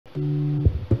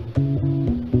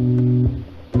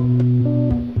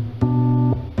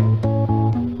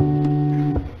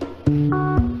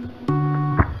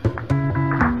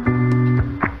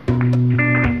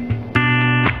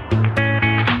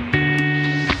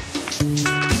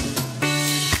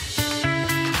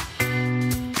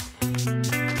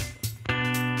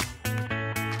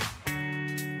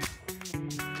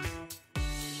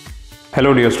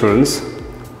Hello dear students,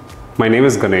 my name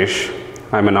is Ganesh.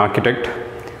 I am an architect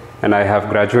and I have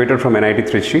graduated from NIT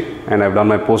Trichy and I have done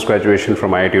my post-graduation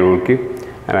from IIT Roorkee,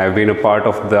 and I have been a part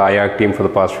of the IARC team for the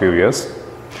past few years.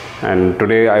 And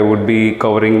today I would be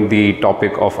covering the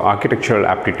topic of architectural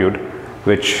aptitude,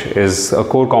 which is a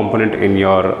core component in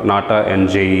your Nata and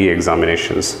JEE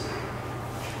examinations.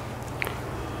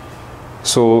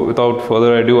 So without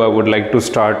further ado, I would like to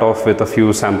start off with a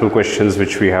few sample questions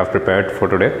which we have prepared for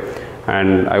today.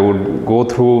 And I would go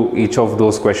through each of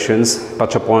those questions,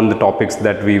 touch upon the topics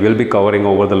that we will be covering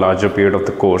over the larger period of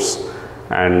the course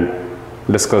and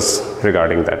discuss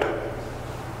regarding that.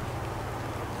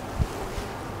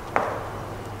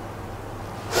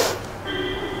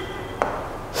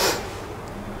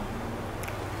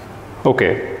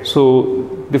 Okay,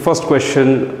 so the first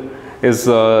question is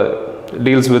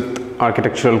deals with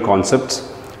architectural concepts.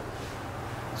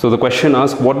 So the question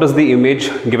asks, what does the image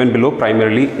given below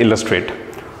primarily illustrate?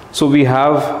 So we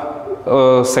have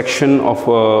a section of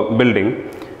a building.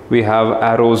 We have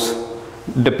arrows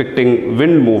depicting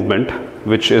wind movement,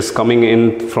 which is coming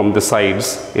in from the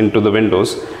sides into the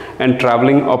windows and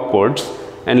traveling upwards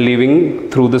and leaving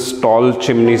through this tall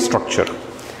chimney structure,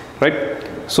 right?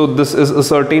 So this is a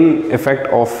certain effect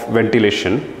of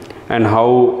ventilation and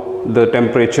how the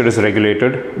temperature is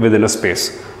regulated within a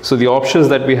space. So the options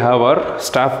that we have are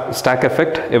stack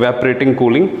effect, evaporating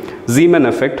cooling, Zeeman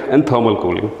effect and thermal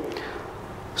cooling.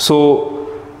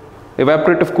 So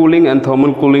evaporative cooling and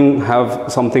thermal cooling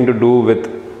have something to do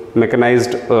with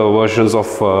mechanized versions of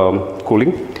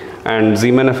cooling, and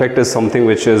Zeeman effect is something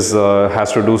which is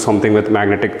has to do something with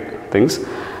magnetic things.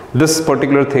 This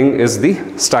particular thing is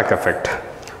the stack effect.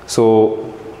 So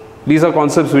these are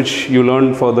concepts which you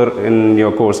learn further in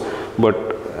your course, but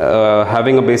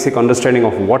having a basic understanding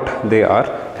of what they are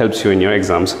helps you in your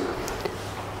exams.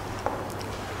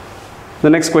 The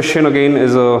next question again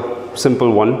is a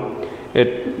simple one.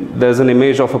 There's an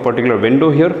image of a particular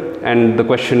window here, and the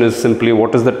question is simply,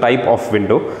 what is the type of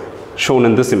window shown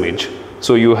in this image?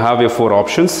 So you have your four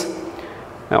options: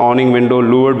 an awning window,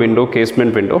 louvered window,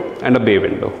 casement window and a bay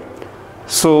window.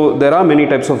 So there are many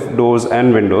types of doors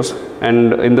and windows,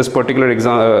 and in this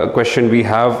particular question we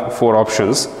have four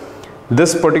options.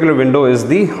 This particular window is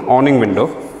the awning window.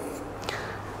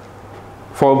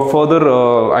 For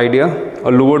further idea,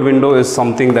 a louvered window is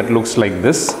something that looks like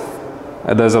this.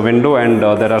 There's a window and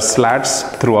there are slats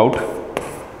throughout,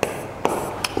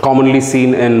 commonly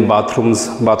seen in bathrooms,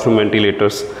 bathroom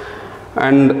ventilators.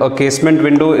 And a casement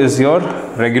window is your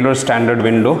regular standard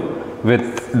window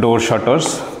with door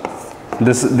shutters.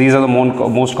 These are the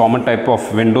most common type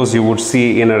of windows you would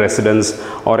see in a residence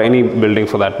or any building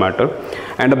for that matter.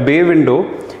 And a bay window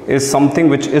is something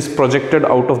which is projected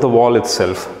out of the wall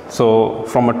itself. So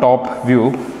from a top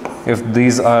view, if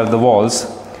these are the walls,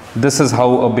 this is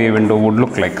how a bay window would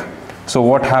look like. So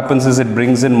what happens is it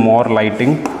brings in more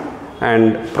lighting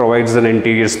and provides an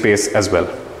interior space as well.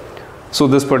 So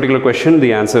this particular question,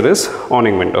 the answer is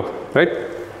awning window, right?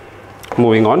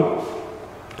 Moving on.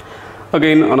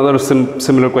 Again, another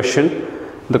similar question.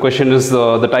 The question is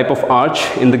the type of arch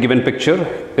in the given picture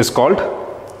is called.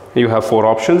 You have four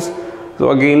options.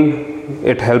 So again,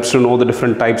 it helps to know the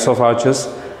different types of arches.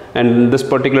 And in this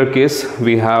particular case,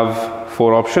 we have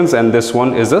four options, and this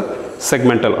one is a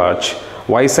segmental arch.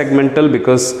 Why segmental?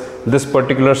 Because this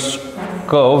particular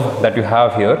curve that you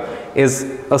have here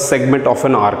is a segment of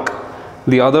an arc.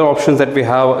 The other options that we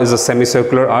have is a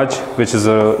semicircular arch, which is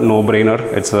a no-brainer.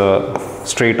 It's a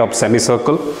straight up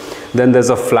semicircle. Then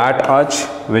there's a flat arch,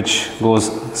 which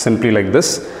goes simply like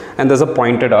this. And there's a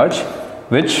pointed arch,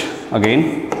 which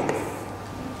again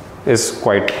is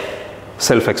quite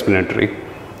self-explanatory,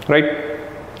 right?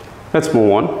 Let's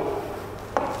move on.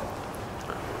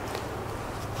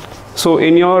 So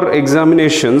in your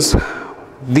examinations,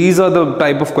 these are the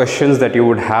type of questions that you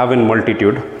would have in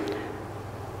multitude.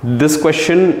 This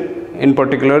question in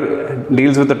particular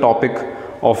deals with the topic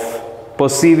of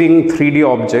perceiving 3D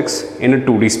objects in a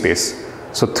 2D space.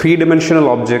 So three-dimensional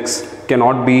objects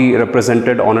cannot be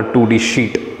represented on a 2D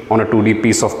sheet, on a 2D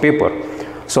piece of paper.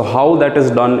 So how that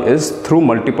is done is through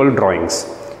multiple drawings.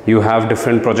 You have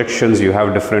different projections, you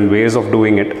have different ways of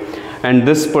doing it, and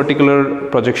this particular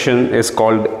projection is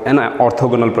called an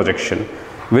orthogonal projection,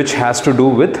 which has to do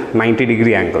with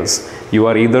 90-degree angles. You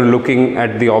are either looking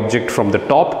at the object from the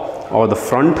top or the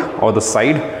front or the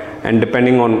side, and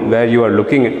depending on where you are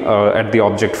looking at the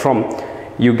object from,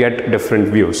 you get different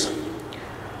views.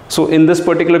 So in this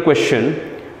particular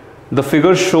question, the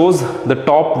figure shows the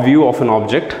top view of an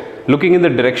object. Looking in the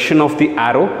direction of the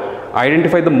arrow,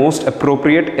 identify the most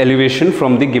appropriate elevation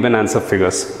from the given answer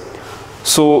figures.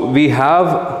 So we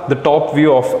have the top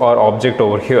view of our object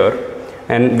over here,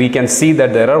 and we can see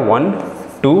that there are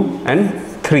 1, 2 and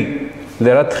 3.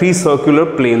 There are 3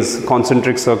 circular planes,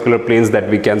 concentric circular planes that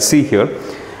we can see here,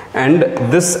 and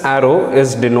this arrow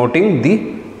is denoting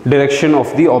the direction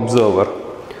of the observer.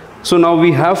 So now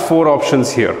we have 4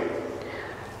 options here.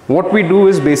 What we do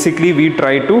is basically we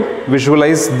try to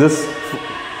visualize this.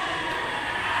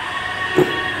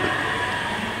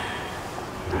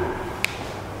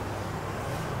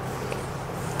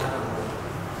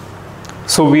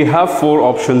 So we have 4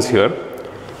 options here.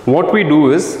 What we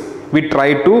do is we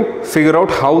try to figure out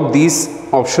how these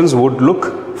options would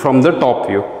look from the top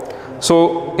view.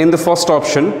 So in the first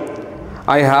option,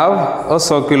 I have a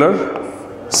circular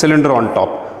cylinder on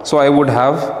top. So I would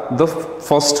have the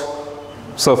first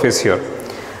surface here.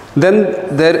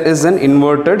 Then there is an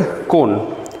inverted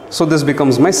cone. So this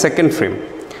becomes my second frame.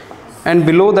 And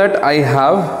below that I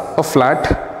have a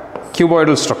flat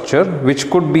cuboidal structure, which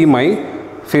could be my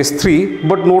phase 3,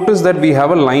 but notice that we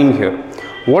have a line here.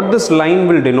 What this line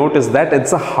will denote is that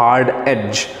it's a hard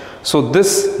edge. So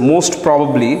this most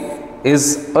probably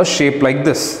is a shape like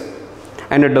this,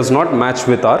 and it does not match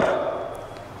with our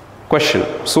question.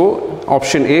 So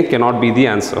option A cannot be the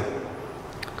answer.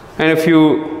 And if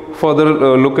you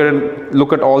further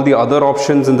look at all the other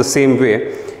options in the same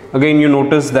way, again you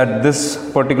notice that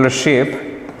this particular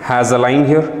shape has a line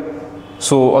here.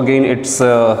 So again it's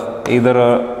either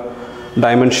a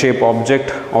diamond shape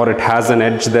object, or it has an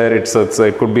edge there.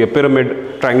 It could be a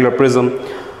pyramid, triangular prism.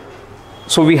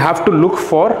 So we have to look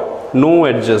for no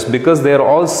edges, because they are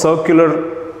all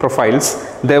circular profiles.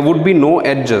 There would be no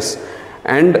edges,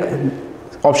 and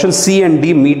option C and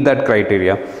D meet that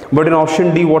criteria. But in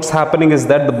option D, what's happening is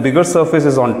that the bigger surface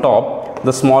is on top,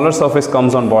 the smaller surface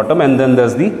comes on bottom, and then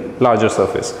there's the larger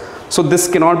surface. So this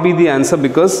cannot be the answer,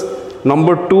 because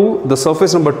number 2, the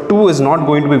surface number 2 is not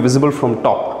going to be visible from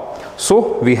top.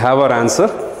 So we have our answer,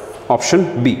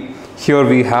 option B. Here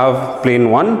we have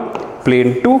plane 1,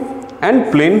 plane 2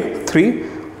 and plane 3.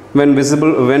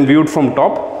 When viewed from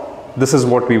top, this is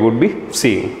what we would be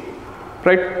seeing,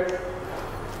 right?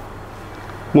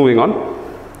 Moving on.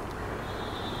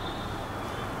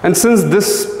 And since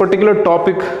this particular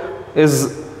topic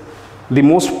is the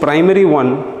most primary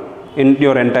one in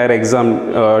your entire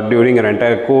exam, during your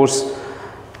entire course,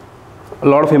 a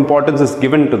lot of importance is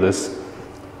given to this.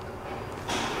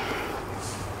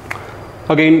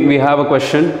 Again, we have a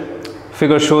question.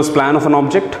 Figure shows plan of an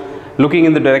object. Looking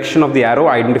in the direction of the arrow,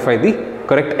 identify the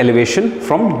correct elevation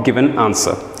from given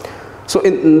answer. So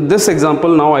in this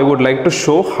example, now I would like to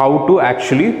show how to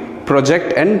actually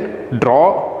project and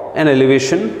draw an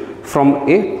elevation from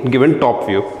a given top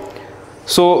view.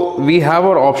 So we have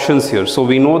our options here. So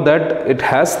we know that it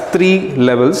has 3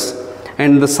 levels,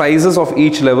 and the sizes of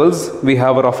each levels we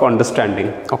have a rough understanding.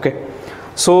 Okay.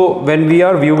 So when we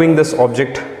are viewing this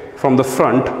object from the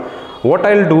front, what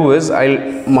I'll do is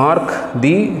I'll mark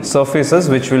the surfaces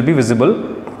which will be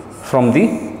visible from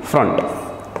the front.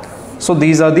 So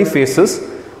these are the faces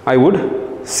I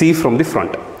would see from the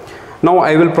front. Now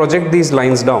I will project these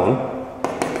lines down,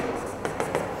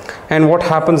 and what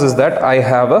happens is that I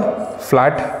have a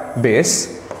flat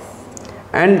base,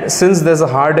 and since there's a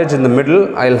hard edge in the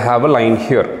middle, I'll have a line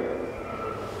here,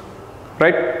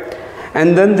 right?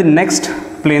 And then the next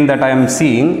plane that I am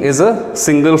seeing is a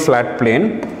single flat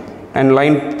plane, and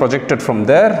line projected from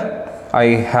there, I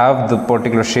have the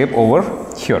particular shape over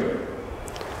here.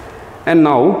 And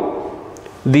now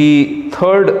the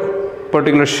third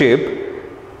particular shape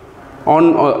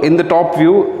on in the top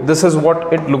view, this is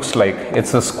what it looks like.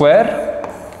 It's a square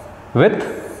with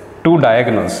 2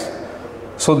 diagonals.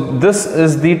 So this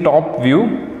is the top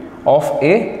view of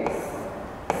a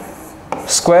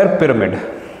square pyramid,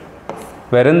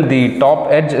 wherein the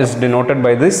top edge is denoted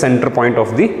by the center point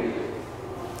of the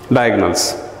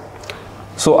diagonals.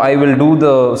 So I will do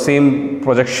the same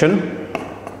projection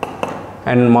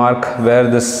and mark where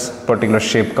this particular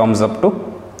shape comes up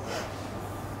to,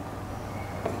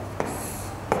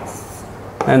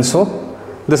 and so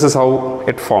this is how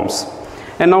it forms.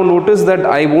 And now notice that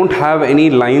I won't have any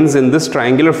lines in this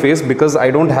triangular face, because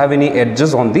I don't have any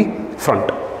edges on the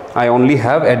front. I only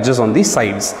have edges on the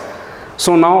sides.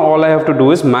 So now all I have to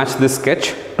do is match this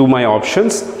sketch to my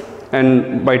options,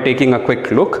 and by taking a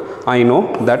quick look, I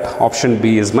know that option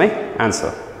B is my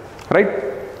answer, right?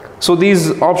 So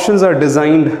these options are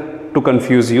designed to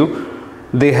confuse you.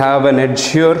 They have an edge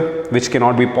here which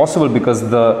cannot be possible, because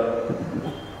the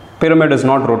pyramid is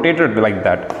not rotated like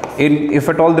that. If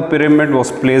at all the pyramid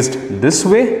was placed this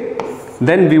way,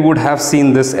 then we would have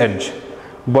seen this edge,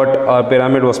 but our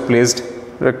pyramid was placed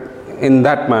in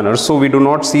that manner, so we do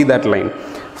not see that line.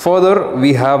 Further,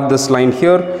 we have this line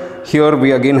here. Here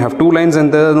we again have two lines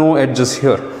and there are no edges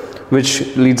here,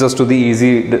 which leads us to the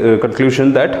easy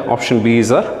conclusion that option B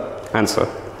is our answer.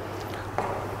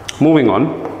 Moving on.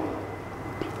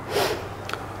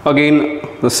 Again,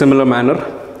 the similar manner.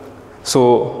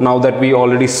 So now that we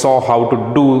already saw how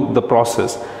to do the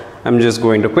process, I'm just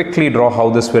going to quickly draw how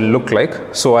this will look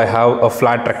like. So I have a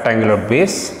flat rectangular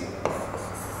base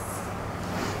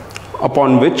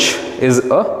upon which is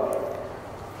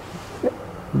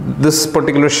this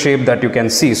particular shape that you can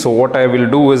see. So what I will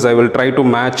do is I will try to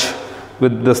match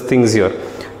with these things here.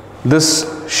 This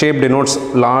shape denotes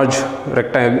large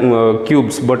rectangular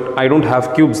cubes, but I don't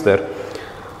have cubes there.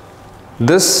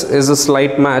 This is a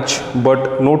slight match,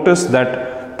 but notice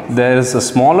that there is a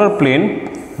smaller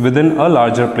plane within a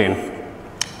larger plane.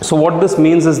 So what this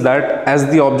means is that as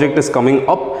the object is coming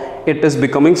up, it is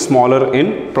becoming smaller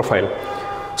in profile.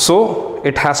 So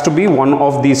it has to be one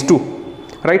of these two,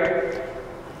 right?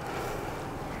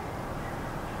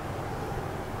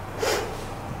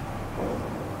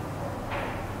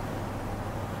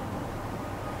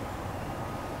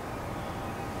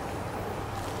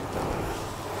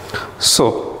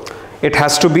 So it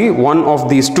has to be one of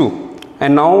these two.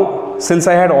 And now, since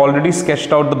I had already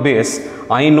sketched out the base,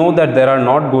 I know that there are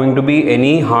not going to be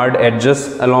any hard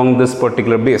edges along this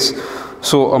particular base.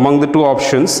 So among the two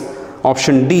options,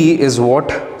 option D is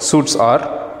what suits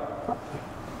our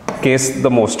case the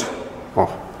most.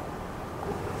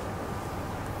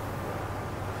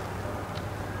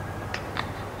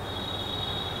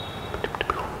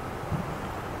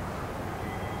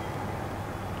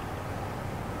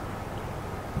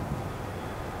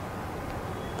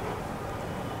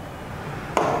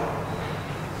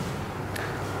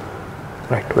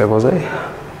 Right, where was I?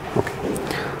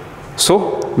 Okay.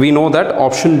 So we know that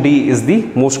option D is the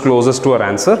most closest to our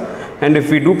answer, and if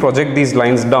we do project these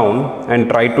lines down and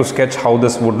try to sketch how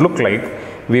this would look like,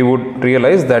 we would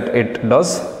realize that it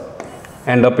does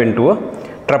end up into a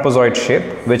trapezoid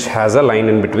shape which has a line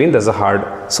in between. There's a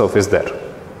hard surface there.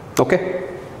 Okay,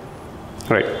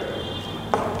 right.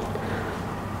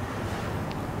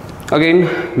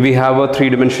 Again, we have a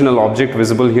three-dimensional object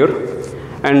visible here,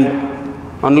 and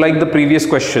unlike the previous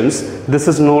questions, this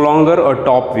is no longer a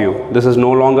top view. This is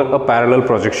no longer a parallel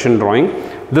projection drawing.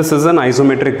 This is an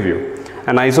isometric view.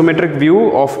 An isometric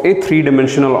view of a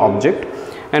three-dimensional object.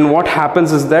 And what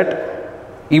happens is that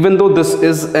even though this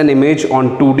is an image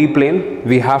on 2D plane,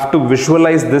 we have to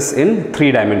visualize this in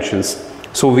 3 dimensions.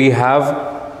 So we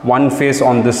have one face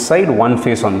on this side, one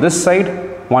face on this side,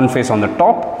 one face on the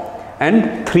top,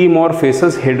 and 3 more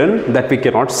faces hidden that we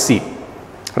cannot see,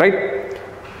 right?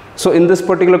 So in this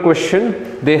particular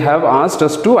question, they have asked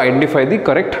us to identify the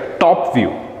correct top view.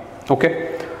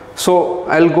 Okay, so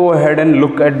I'll go ahead and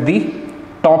look at the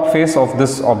top face of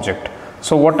this object.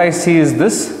 So what I see is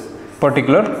this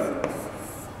particular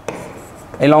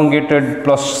elongated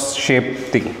plus shape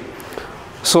thing.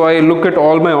 So I look at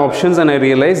all my options and I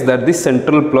realize that the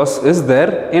central plus is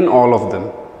there in all of them,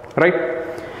 right?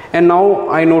 And now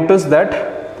I notice that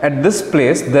at this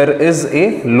place there is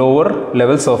a lower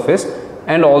level surface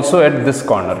and also at this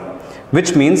corner,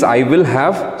 which means I will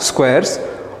have squares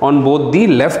on both the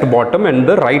left bottom and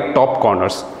the right top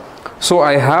corners. So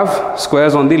I have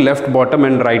squares on the left bottom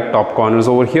and right top corners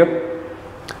over here.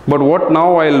 But what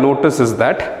now I'll notice is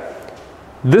that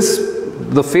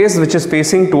the face which is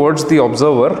facing towards the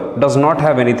observer does not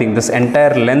have anything. This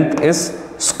entire length is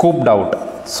scooped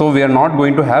out. So we are not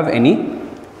going to have any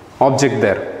object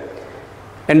there.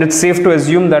 And it's safe to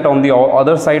assume that on the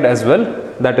other side as well,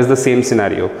 that is the same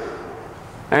scenario.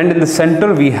 And in the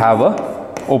center we have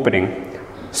a opening.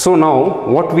 So now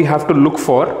what we have to look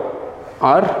for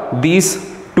are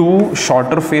these 2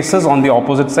 shorter faces on the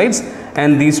opposite sides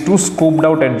and these 2 scooped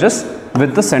out edges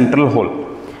with the central hole.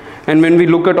 And when we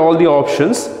look at all the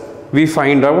options, we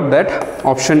find out that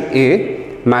option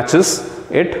A matches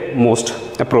it most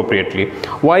appropriately.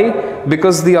 Why?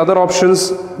 Because the other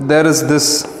options, there is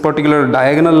this particular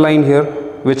diagonal line here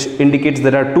which indicates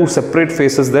there are 2 separate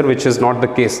faces there, which is not the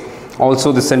case.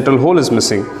 Also the central hole is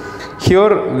missing.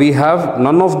 Here we have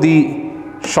none of the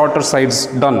shorter sides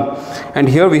done, and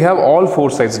here we have all 4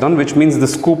 sides done, which means the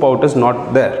scoop out is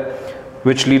not there,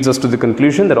 which leads us to the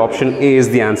conclusion that option A is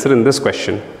the answer in this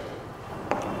question.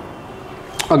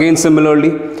 Again,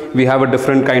 similarly, we have a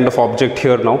different kind of object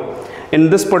here now. In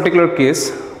this particular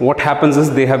case, what happens is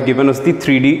they have given us the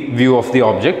 3D view of the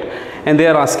object and they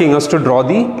are asking us to draw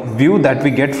the view that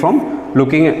we get from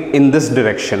looking in this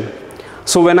direction.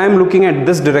 So when I am looking at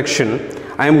this direction,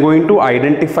 I am going to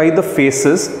identify the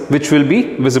faces which will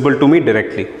be visible to me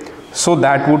directly. So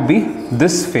that would be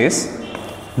this face,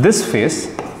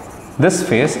 this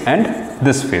face and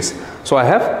this face. So I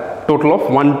have total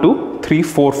of 1, 2, 3,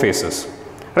 4 faces,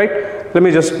 right? Let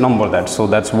me just number that. So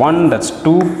that's 1, that's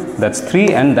 2, that's 3,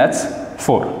 and that's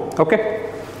 4.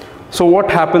 Okay. So what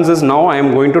happens is now I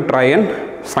am going to try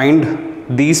and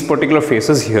find these particular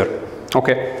faces here.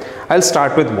 Okay. I'll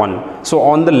start with 1. So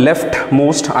on the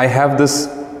leftmost I have this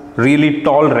really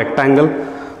tall rectangle.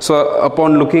 So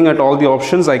upon looking at all the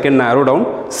options, I can narrow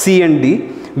down C and D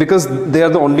because they are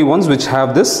the only ones which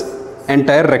have this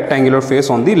entire rectangular face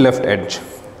on the left edge.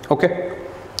 Okay.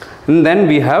 And then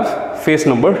we have face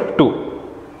number 2.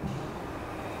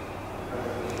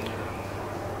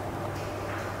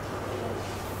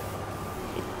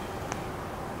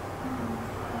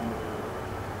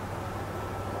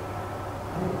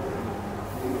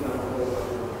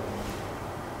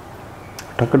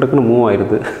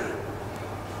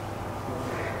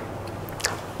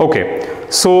 Okay,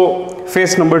 so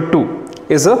face number 2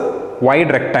 is a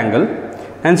wide rectangle,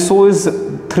 and so is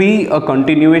 3 a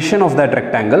continuation of that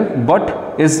rectangle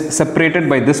but is separated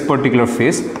by this particular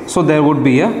face, so there would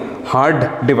be a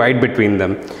hard divide between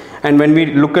them. And when we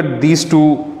look at these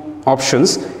two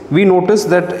options, we notice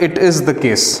that it is the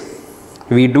case.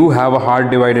 We do have a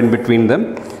hard divide in between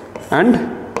them,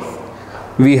 and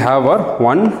we have our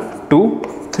 1, 2,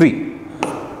 3.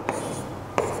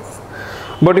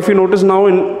 But if you notice now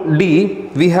in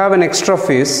D, we have an extra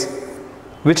face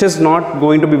which is not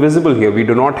going to be visible here. We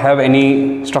do not have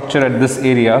any structure at this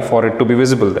area for it to be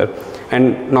visible there.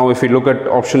 And now if we look at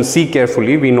option C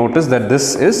carefully, we notice that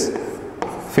this is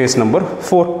face number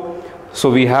 4.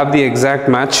 So we have the exact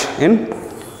match in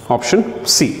option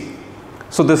C.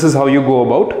 So this is how you go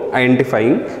about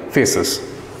identifying faces,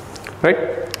 right?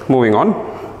 Moving on.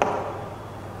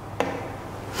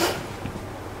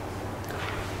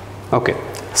 Okay,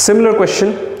 similar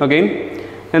question again,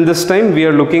 and this time we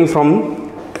are looking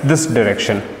from this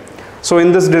direction. So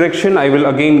in this direction I will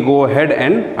again go ahead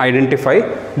and identify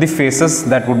the faces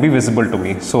that would be visible to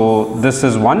me. So this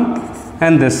is 1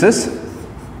 and this is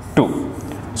 2.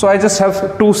 So I just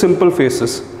have 2 simple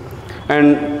faces,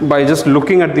 and by just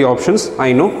looking at the options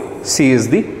I know C is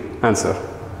the answer,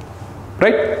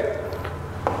 right?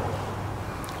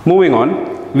 Moving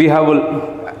on, we have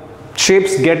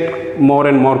shapes get more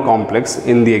and more complex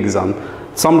in the exam.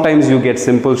 Sometimes you get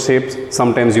simple shapes,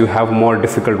 sometimes you have more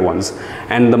difficult ones,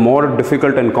 and the more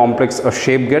difficult and complex a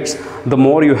shape gets, the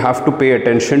more you have to pay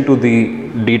attention to the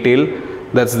detail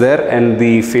that's there and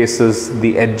the faces,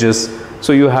 the edges.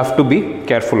 So you have to be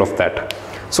careful of that.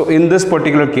 So in this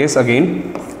particular case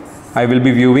again I will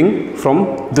be viewing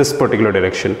from this particular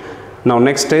direction. Now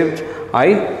next stage,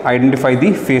 I identify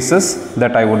the faces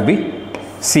that I would be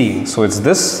seeing. So it's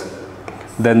this,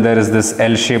 then there is this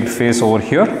L-shaped face over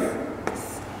here,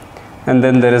 and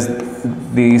then there is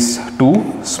these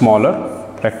 2 smaller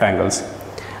rectangles,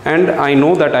 and I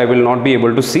know that I will not be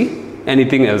able to see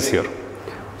anything else here.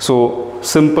 So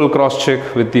simple cross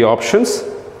check with the options,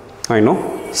 I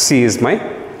know C is my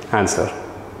answer.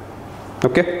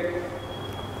 Okay.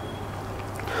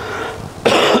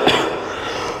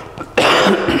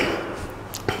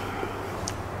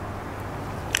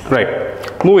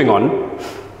 Right, moving on,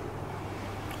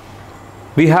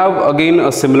 we have again a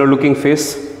similar looking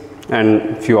face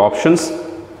and few options.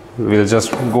 We'll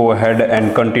just go ahead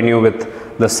and continue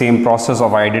with the same process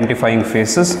of identifying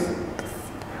faces.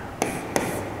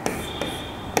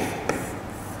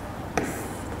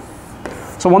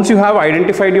 So once you have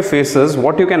identified your faces,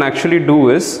 what you can actually do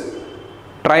is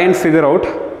try and figure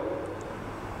out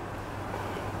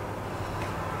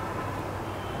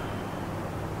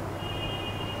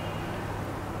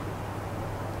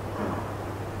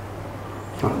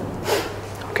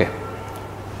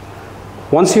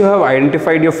once you have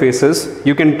identified your faces,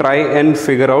 you can try and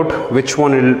figure out which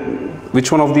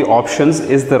one of the options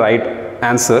is the right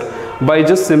answer by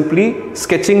just simply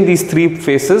sketching these 3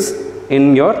 faces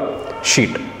in your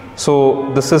sheet.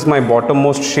 So this is my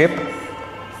bottommost shape,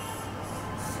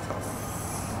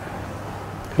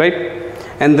 right?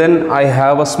 And then I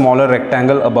have a smaller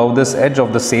rectangle above this edge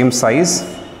of the same size,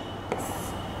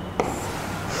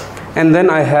 and then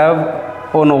I have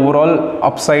an overall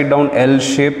upside down L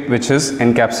shape which is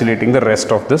encapsulating the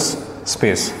rest of this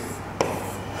space.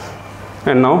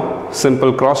 And now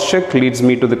simple cross check leads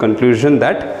me to the conclusion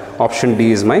that option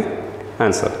D is my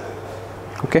answer.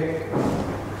 Okay,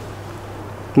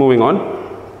 moving on.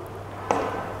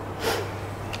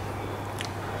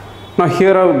 Now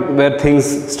here are where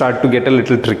things start to get a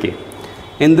little tricky.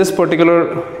 In this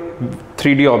particular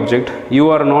 3D object, you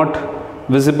are not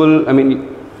visible,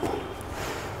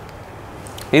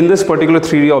 in this particular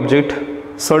 3D object,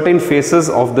 certain faces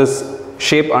of this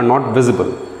shape are not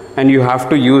visible. and you have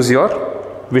to use your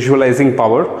visualizing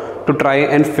power to try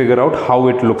and figure out how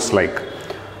it looks like.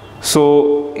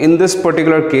 So in this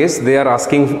particular case, they are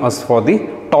asking us for the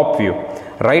top view.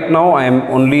 Right now I am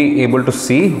only able to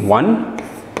see 1,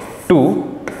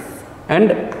 2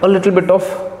 and a little bit of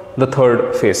the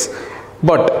third face,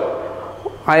 but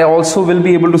I also will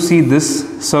be able to see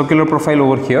this circular profile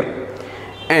over here,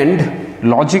 and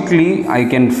logically I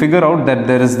can figure out that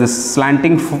there is this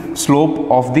slanting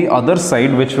slope of the other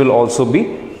side which will also be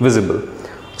visible.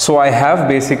 So I have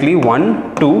basically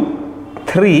 1, 2,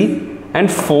 3 and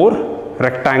 4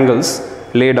 rectangles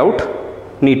laid out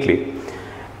neatly,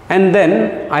 and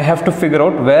then I have to figure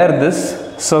out where this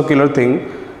circular thing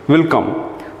will come.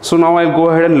 So now I'll go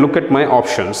ahead and look at my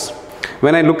options.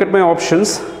 When I look at my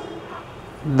options,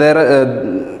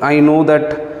 I know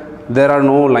that there are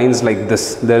no lines like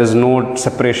this. There is no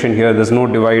separation here, there is no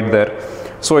divide there,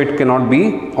 so it cannot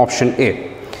be option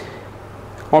A.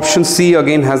 Option C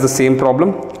again has the same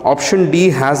problem. Option D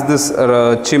has this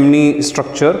chimney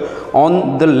structure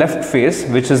on the left face,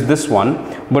 which is this one,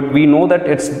 but we know that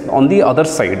it's on the other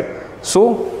side,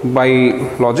 so by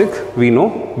logic we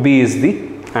know B is the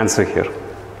answer here.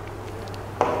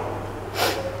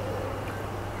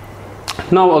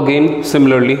 Now again,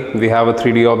 similarly, we have a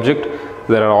 3D object.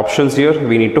 There are options here.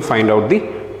 We need to find out the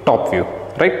top view,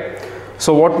 right?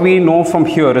 So what we know from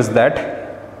here is that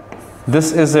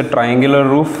this is a triangular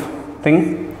roof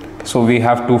thing. So we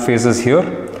have 2 faces here.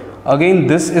 Again,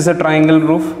 this is a triangle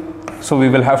roof. So we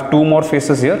will have 2 more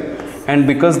faces here. And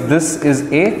because this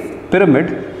is a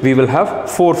pyramid, we will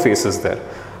have 4 faces there.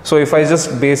 So if I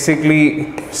just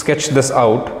basically sketch this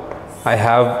out, I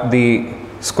have the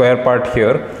square part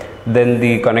here, then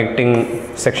the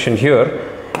connecting section here,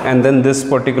 and then this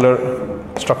particular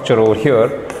structure over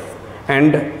here.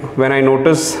 And when I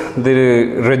notice the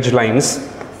ridge lines,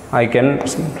 I can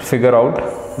figure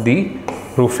out the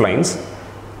roof lines.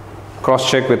 Cross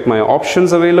check with my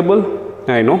options available.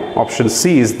 I know option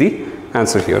C is the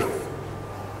answer here.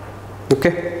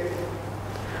 Okay.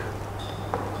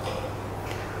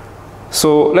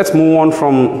 So let's move on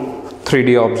from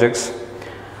 3D objects.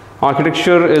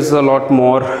 Architecture is a lot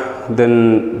more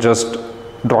than just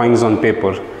drawings on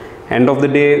paper. End of the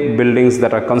day, buildings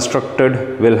that are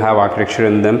constructed will have architecture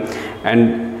in them,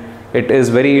 and it is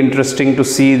very interesting to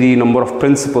see the number of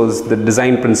principles, the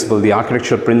design principle, the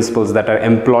architecture principles that are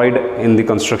employed in the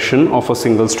construction of a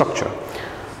single structure.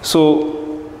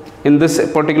 So in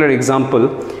this particular example,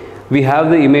 we have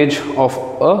the image of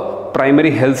a primary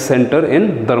health center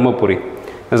in Dharmapuri.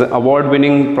 As an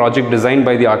award-winning project designed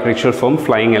by the architectural firm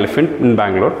Flying Elephant in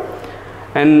Bangalore.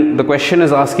 And the question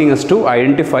is asking us to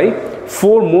identify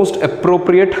 4 most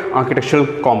appropriate architectural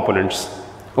components.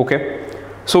 Okay,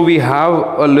 so we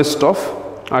have a list of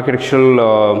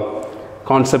architectural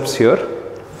concepts here,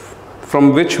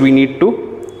 from which we need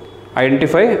to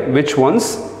identify which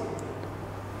ones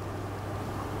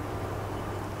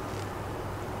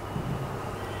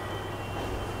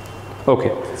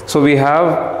okay. So we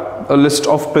have a list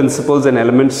of principles and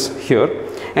elements here,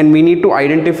 and we need to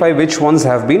identify which ones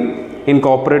have been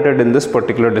incorporated in this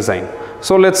particular design.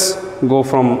 So let's go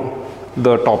from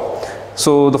the top.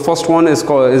 So the first one is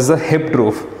a hipped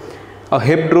roof. A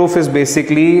hipped roof is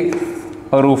basically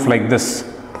a roof like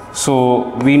this.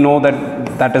 So we know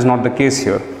that that is not the case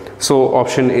here. So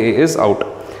option A is out.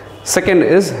 Second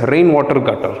is rainwater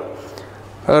gutter.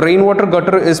 A rainwater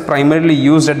gutter is primarily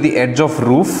used at the edge of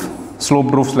roof,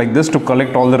 sloped roofs like this, to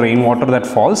collect all the rainwater that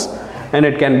falls, and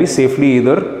it can be safely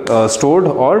either stored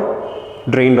or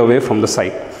drained away from the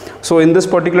site. So in this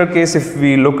particular case, if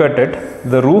we look at it,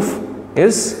 the roof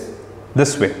is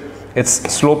this way, it's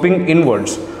sloping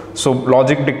inwards. So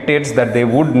logic dictates that they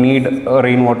would need a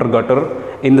rainwater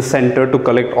gutter in the center to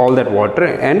collect all that water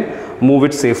and move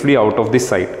it safely out of the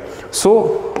site.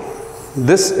 So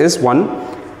this is one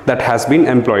that has been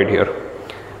employed here.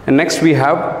 And next we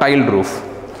have tiled roof.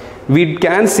 We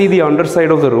can see the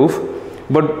underside of the roof,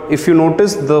 but if you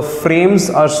notice, the frames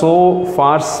are so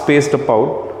far spaced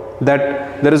apart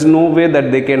that there is no way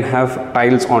that they can have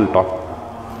tiles on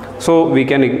top. So we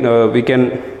can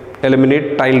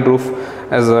eliminate tiled roof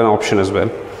as an option as well.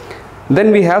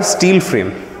 Then we have steel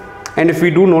frame, and if we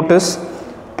do notice,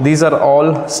 these are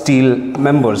all steel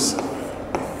members.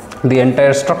 The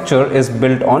entire structure is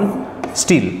built on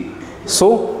steel.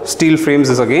 So steel frames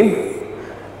is again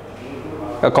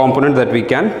a component that we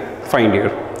can find here.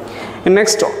 And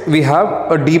next we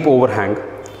have a deep overhang.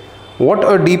 What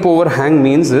a deep overhang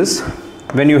means is,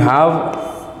 when you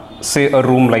have, say, a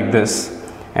room like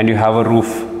this and you have a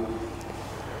roof,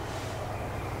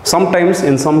 sometimes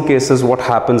in some cases what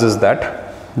happens is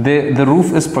that the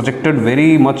roof is projected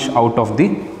very much out of the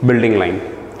building line.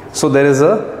 So there is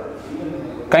a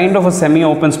kind of a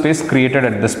semi-open space created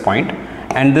at this point,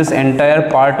 and this entire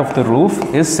part of the roof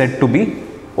is said to be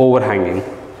overhanging.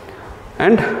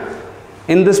 And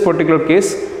in this particular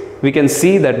case, we can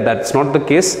see that that's not the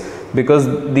case,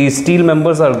 because these steel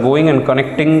members are going and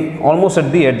connecting almost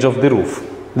at the edge of the roof.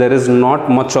 There is not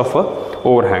much of a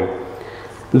overhang.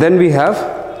 Then we have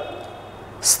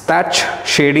thatch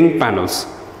shading panels.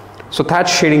 So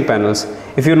thatch shading panels,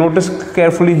 if you notice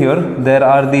carefully here, there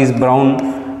are these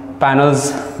brown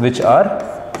panels which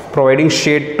are providing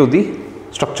shade to the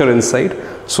structure inside.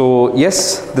 So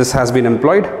yes, this has been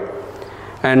employed.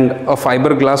 And a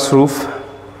fiberglass roof,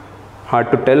 hard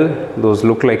to tell, those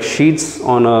look like sheets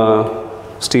on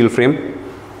a steel frame.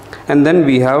 And then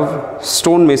we have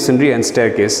stone masonry and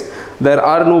staircase. There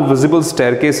are no visible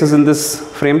staircases in this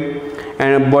frame,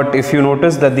 but if you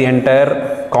notice that the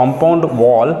entire compound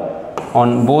wall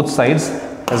on both sides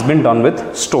has been done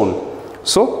with stone.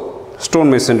 So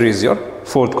stone masonry is your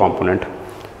fourth component.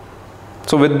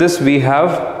 So with this we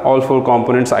have all four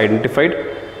components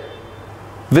identified.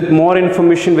 With more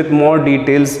information, with more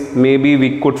details, maybe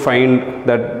we could find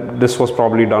that this was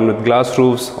probably done with glass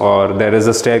roofs, or there is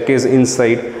a staircase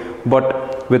inside.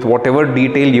 But with whatever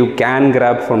detail you can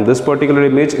grab from this particular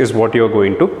image is what you are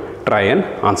going to try and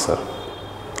answer.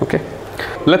 Okay,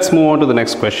 let's move on to the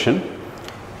next question.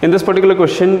 In this particular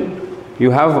question,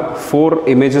 you have 4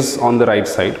 images on the right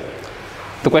side.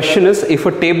 The question is, if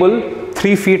a table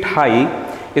 3 feet high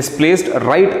is placed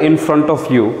right in front of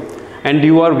you, and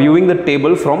you are viewing the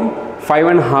table from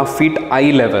 5.5 feet eye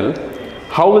level,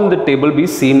 how will the table be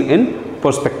seen in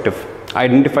perspective?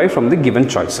 Identify from the given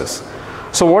choices.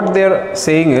 So what they are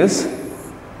saying is,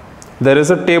 there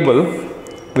is a table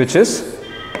which is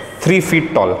 3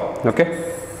 feet tall.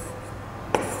 Okay,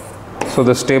 so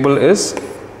this table is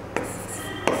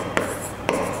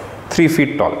 3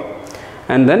 feet tall,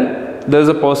 and then there is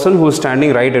a person who is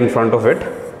standing right in front of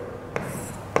it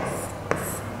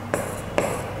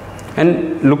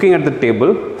and looking at the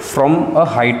table from a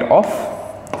height of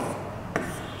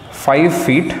 5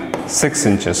 feet 6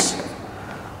 inches.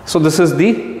 So this is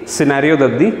the scenario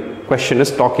that the question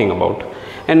is talking about.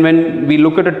 And when we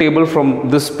look at a table from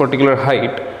this particular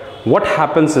height, what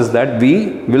happens is that we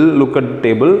will look at the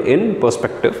table in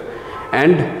perspective,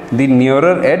 and the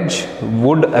nearer edge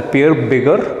would appear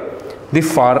bigger, the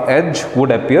far edge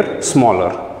would appear smaller,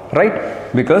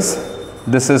 right? Because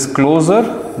this is closer,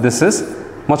 this is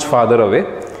much farther away.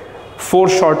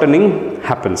 Foreshortening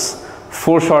happens.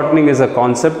 Foreshortening is a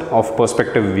concept of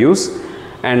perspective views,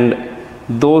 and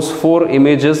those 4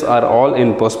 images are all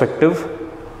in perspective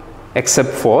except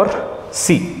for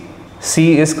C.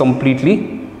 C is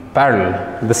completely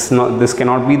parallel. This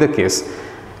cannot be the case.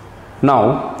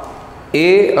 Now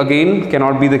A again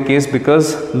cannot be the case,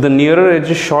 because the nearer edge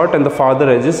is short and the farther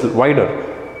edge is wider,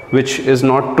 which is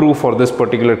not true for this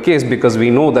particular case, because we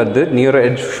know that the nearer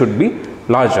edge should be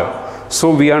larger.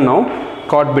 So we are now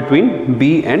caught between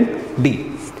B and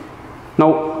D.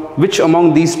 Now which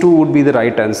among these two would be the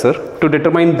right answer? To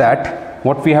determine that,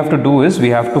 what we have to do is we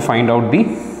have to find out the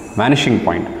vanishing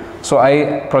point. So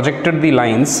I projected the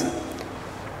lines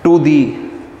to the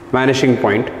vanishing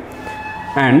point,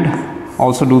 and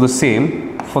also do the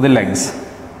same for the legs,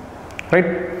 right?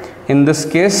 In this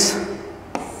case,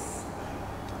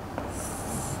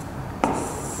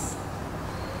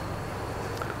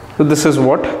 so this is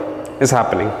what is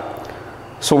happening.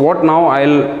 So what now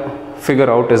I'll figure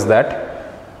out is that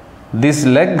this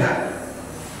leg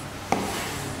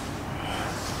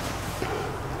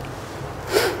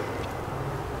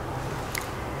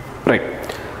right.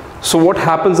 So what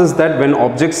happens is that when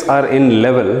objects are in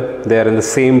level, they are in the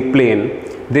same plane,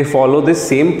 they follow the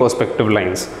same perspective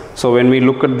lines. So when we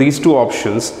look at these two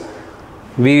options,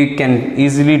 we can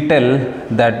easily tell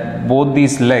that both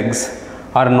these legs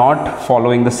are not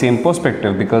following the same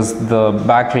perspective, because the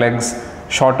back legs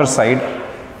shorter side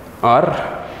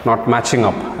are not matching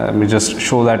up. Let me just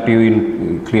show that to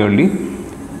you clearly.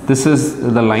 This is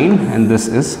the line and this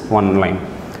is one line.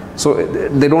 So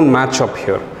they don't match up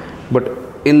here. But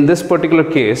in this particular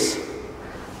case,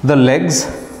 the legs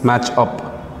match up,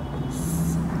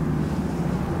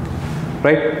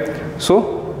 right?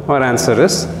 So our answer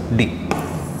is D,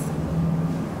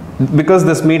 because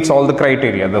this meets all the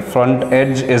criteria. The front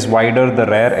edge is wider, the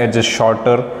rear edge is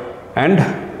shorter,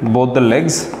 and both the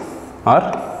legs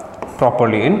are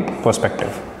properly in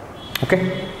perspective.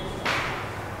 Okay,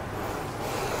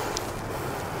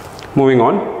 moving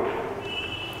on.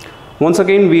 Once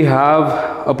again, we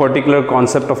have a particular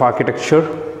concept of architecture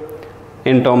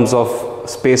in terms of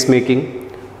space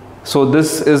making. So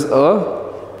this is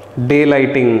a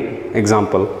daylighting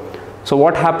example. So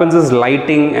what happens is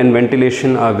lighting and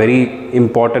ventilation are very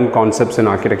important concepts in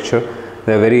architecture.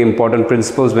 They are very important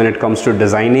principles when it comes to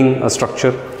designing a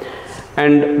structure,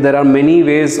 and there are many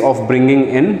ways of bringing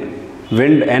in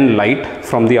wind and light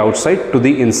from the outside to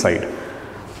the inside.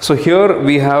 So here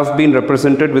we have been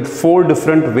represented with 4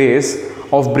 different ways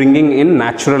of bringing in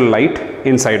natural light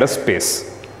inside a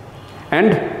space,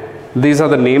 and these are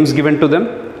the names given to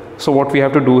them. So what we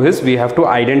have to do is we have to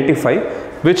identify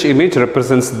which image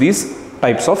represents these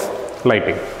types of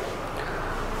lighting.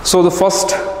 So the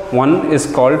first one is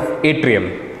called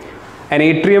atrium. An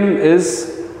atrium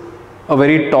is a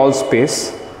very tall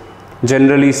space,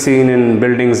 generally seen in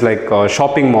buildings like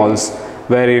shopping malls,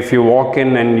 where if you walk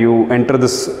in and you enter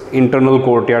this internal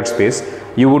courtyard space,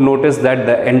 you would notice that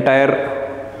the entire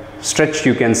stretch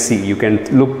you can see. You can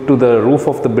look to the roof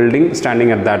of the building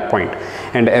standing at that point,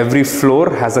 and every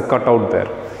floor has a cutout there.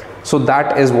 So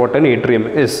that is what an atrium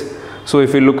is. So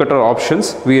if we look at our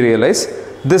options, we realize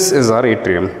this is our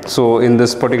atrium. So in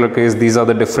this particular case, these are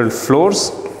the different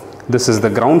floors. This is the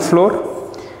ground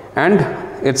floor, and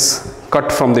it's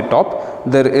cut from the top.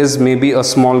 There is maybe a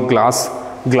small glass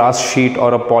sheet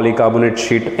or a polycarbonate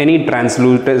sheet, any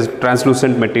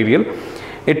translucent material.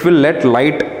 It will let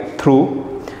light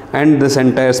through, and this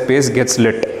entire space gets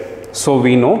lit. So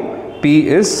we know P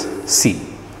is C.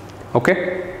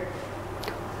 Okay,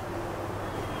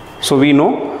 so we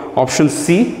know option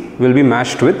C will be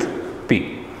matched with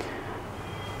P.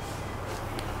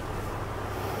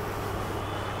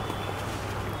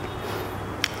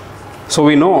 So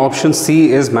we know option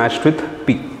C is matched with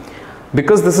P.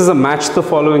 Because this is a match the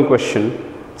following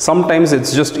question, sometimes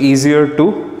it's just easier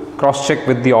to cross check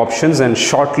with the options and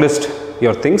shortlist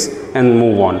your things and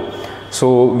move on.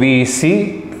 So we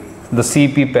see the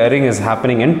CP pairing is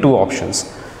happening in 2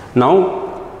 options.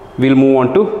 Now we'll move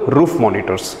on to roof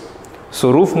monitors.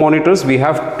 So roof monitors, we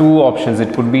have 2 options.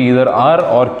 It could be either R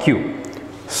or Q.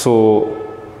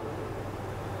 So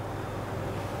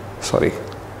sorry.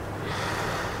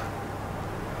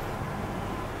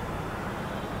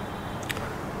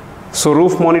 So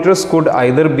roof monitors could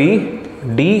either be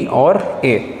D or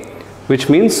A, which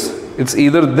means it's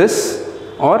either this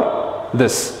or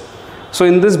this. So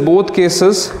in this both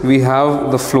cases, we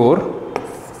have the floor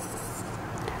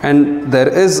and there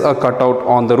is a cutout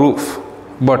on the roof.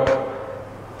 But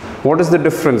what is the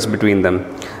difference between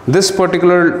them? This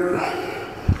particular,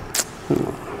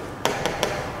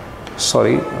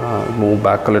 sorry, move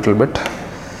back a little bit.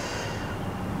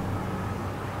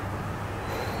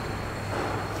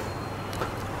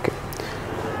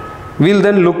 We'll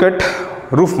then look at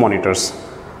roof monitors.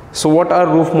 So what are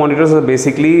roof monitors? Are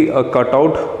basically a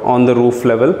cutout on the roof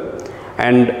level,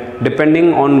 and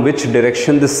depending on which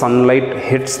direction the sunlight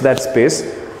hits that space,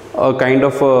 a kind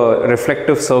of a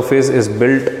reflective surface is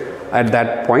built at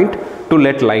that point to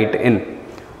let light in.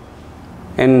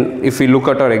 And if we look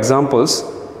at our examples,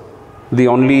 the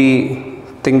only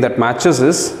thing that matches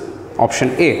is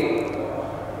option A,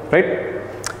 right?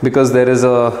 Because there is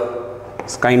a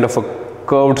kind of a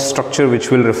curved structure which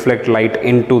will reflect light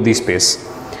into the space.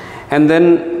 And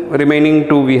then remaining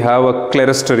 2, we have a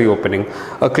clerestory opening.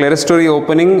 A clerestory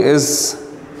opening is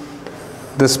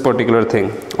this particular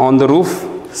thing. On the roof,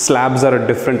 slabs are at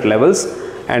different levels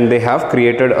and they have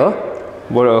created a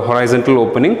horizontal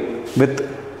opening with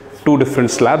 2 different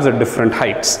slabs at different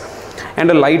heights. And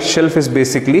a light shelf is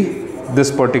basically this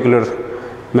particular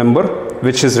member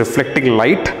which is reflecting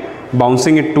light,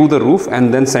 bouncing it to the roof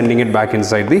and then sending it back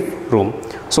inside the room.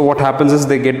 So what happens is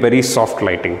they get very soft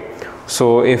lighting.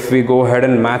 So if we go ahead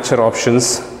and match our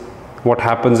options, what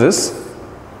happens is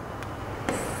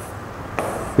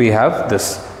we have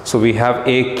this. So we have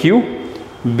AQ,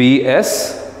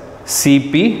 BS,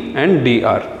 CP and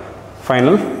DR.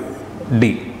 Final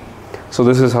D. So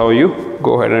this is how you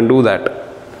go ahead and do that.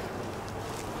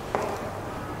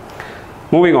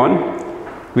 Moving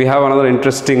on, we have another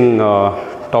interesting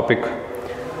topic.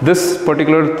 This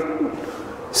particular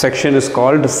section is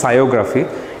called sciography.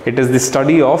 It is the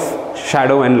study of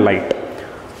shadow and light.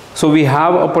 So we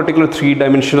have a particular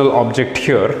 3-dimensional object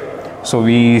here. So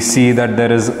we see that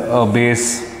there is a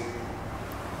base.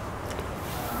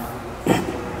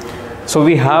 So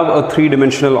we have a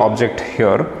 3-dimensional object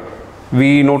here.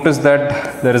 We notice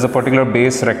that there is a particular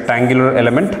base rectangular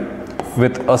element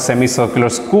with a semicircular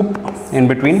scoop in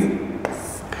between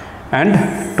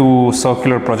and 2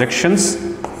 circular projections,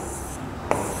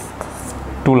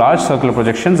 2 large circular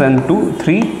projections and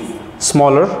 3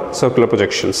 smaller circular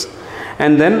projections.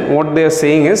 And then what they are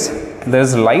saying is there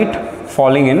is light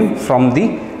falling in from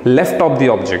the left of the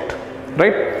object,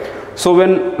 right? So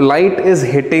when light is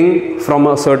hitting from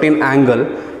a certain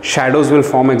angle, shadows will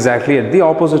form exactly at the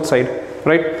opposite side,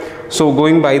 right? So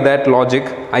going by that logic,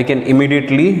 I can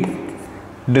immediately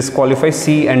disqualify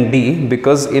C and D,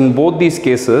 because in both these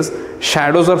cases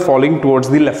shadows are falling towards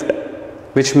the left,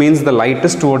 which means the light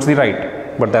is towards the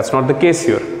right, but that's not the case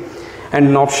here. And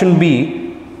in option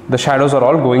B, the shadows are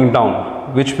all going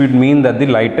down, which would mean that the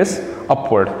light is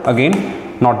upward.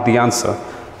 Again, not the answer.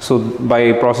 So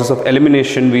by process of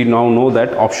elimination, we now know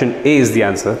that option A is the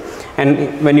answer.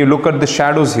 And when you look at the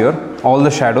shadows here, all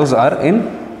the shadows are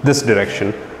in this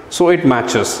direction, so it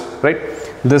matches, right?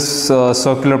 This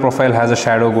circular profile has a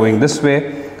shadow going this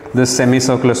way, this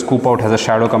semicircular scoop out has a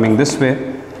shadow coming this way,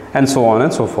 and so on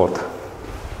and so forth.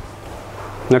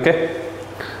 Okay.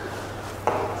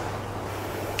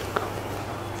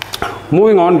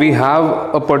 Moving on, we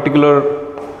have a particular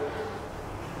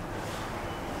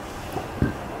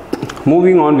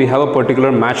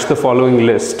match the following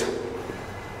list.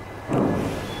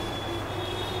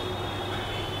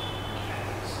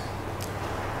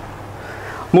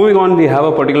 Moving on, we have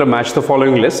a particular match the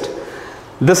following list.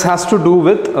 This has to do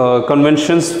with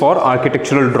conventions for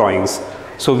architectural drawings.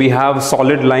 So we have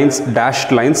solid lines,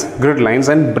 dashed lines, grid lines,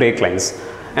 and break lines.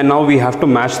 And now we have to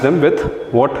match them with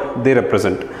what they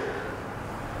represent.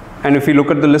 And if we look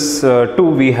at the list 2,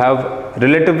 we have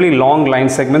relatively long line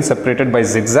segments separated by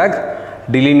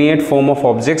zigzag, delineate form of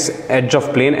objects, edge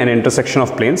of plane and intersection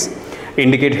of planes,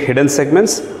 indicate hidden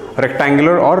segments,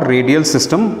 rectangular or radial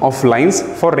system of lines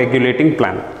for regulating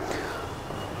plan.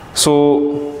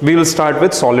 So we will start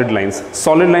with solid lines.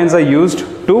 Solid lines are used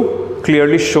to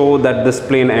clearly show that this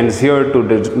plane ends here,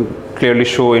 to clearly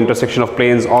show intersection of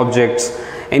planes, objects,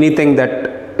 anything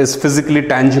that is physically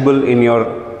tangible in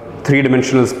your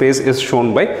three-dimensional space is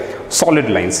shown by solid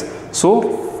lines.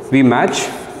 So we match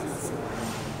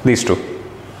these two.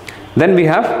 Then we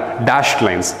have dashed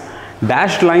lines.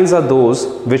 Dashed lines are those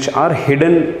which are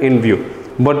hidden in view,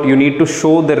 but you need to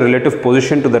show their relative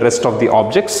position to the rest of the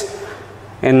objects.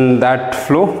 In that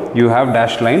flow, you have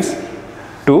dashed lines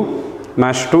to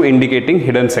match to indicating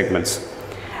hidden segments.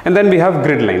 And then we have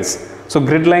grid lines. So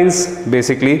grid lines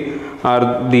basically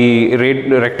are the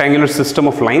rectangular system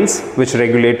of lines which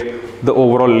regulate the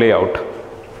overall layout.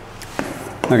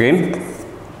 Again.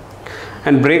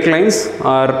 And break lines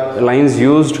are lines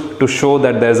used to show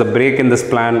that there is a break in this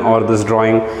plan or this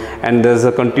drawing, and there is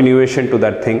a continuation to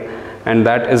that thing, and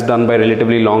that is done by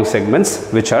relatively long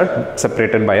segments which are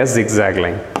separated by a zigzag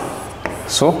line.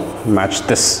 So match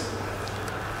this,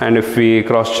 and if we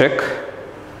cross check,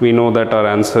 we know that our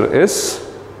answer is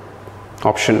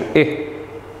option A.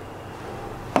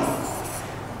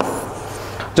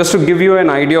 Just to give you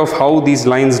an idea of how these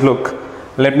lines look,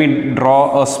 let me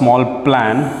draw a small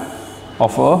plan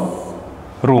of a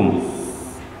room.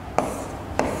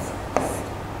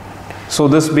 So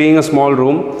this being a small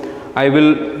room, I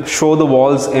will show the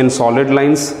walls in solid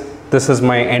lines. This is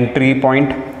my entry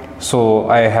point, so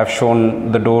I have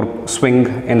shown the door swing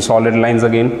in solid lines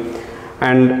again.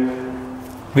 And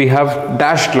we have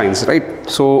dashed lines, right?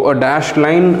 So a dashed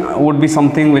line would be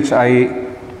something which I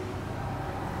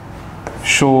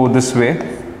show this way,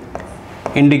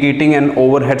 indicating an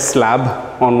overhead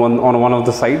slab on one of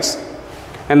the sides.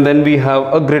 And then we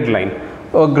have a grid line.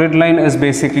 A grid line is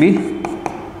basically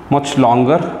much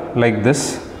longer, like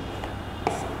this.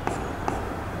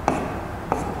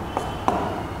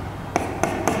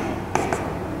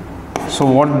 So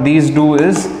what these do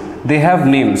is, they have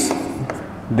names.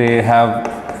 They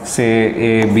have,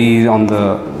 say, A, B on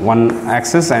the one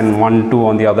axis and 1, 2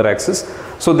 on the other axis.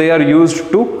 So they are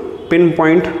used to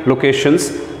pinpoint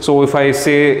locations. So if I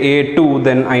say A2,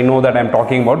 then I know that I am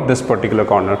talking about this particular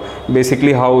corner.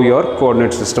 Basically how your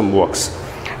coordinate system works.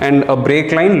 And a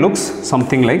break line looks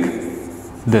something like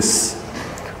this.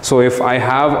 So if I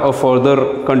have a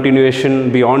further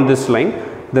continuation beyond this line,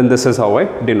 then this is how I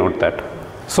denote that.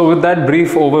 So with that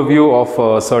brief overview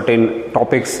of certain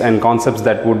topics and concepts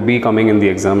that would be coming in the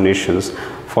examinations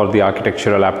for the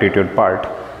architectural aptitude part,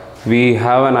 we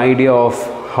have an idea of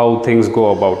how things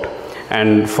go about.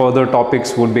 And further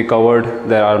topics would be covered.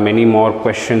 There are many more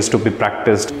questions to be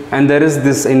practiced, and there is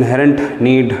this inherent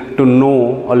need to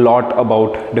know a lot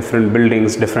about different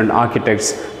buildings, different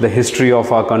architects, the history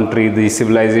of our country, the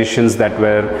civilizations that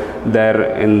were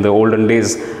there in the olden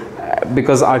days,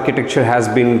 because architecture has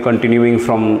been continuing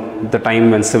from the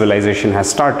time when civilization has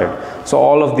started. So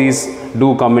all of these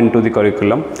do come into the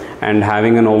curriculum, and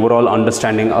having an overall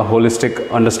understanding, a holistic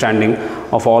understanding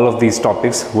of all of these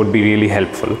topics would be really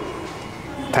helpful.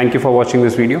 Thank you for watching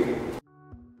this video.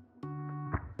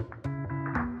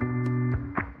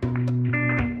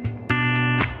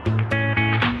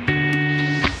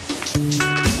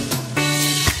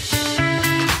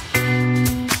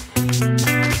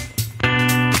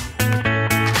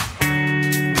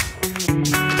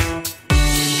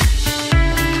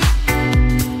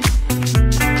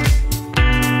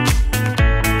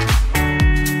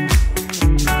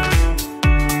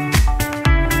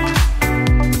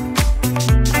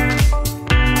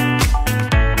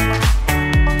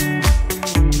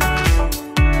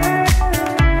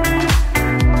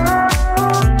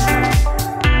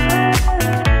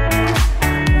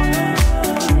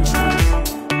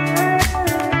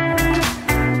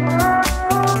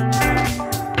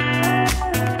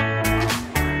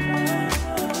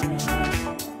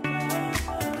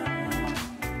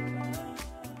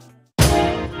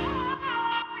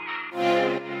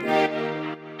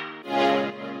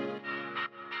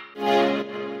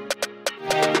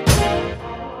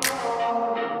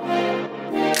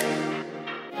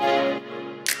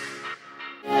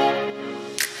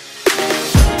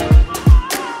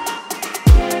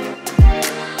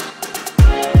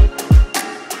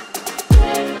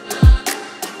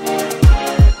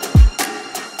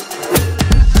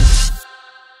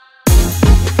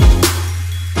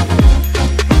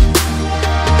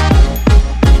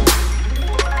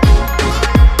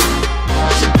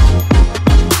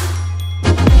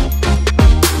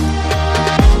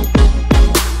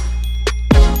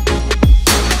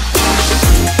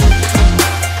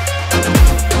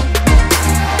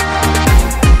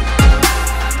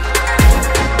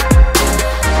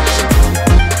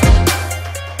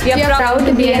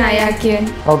 be an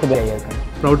IRK. Proud to be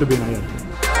IRK. Proud to be an IRK.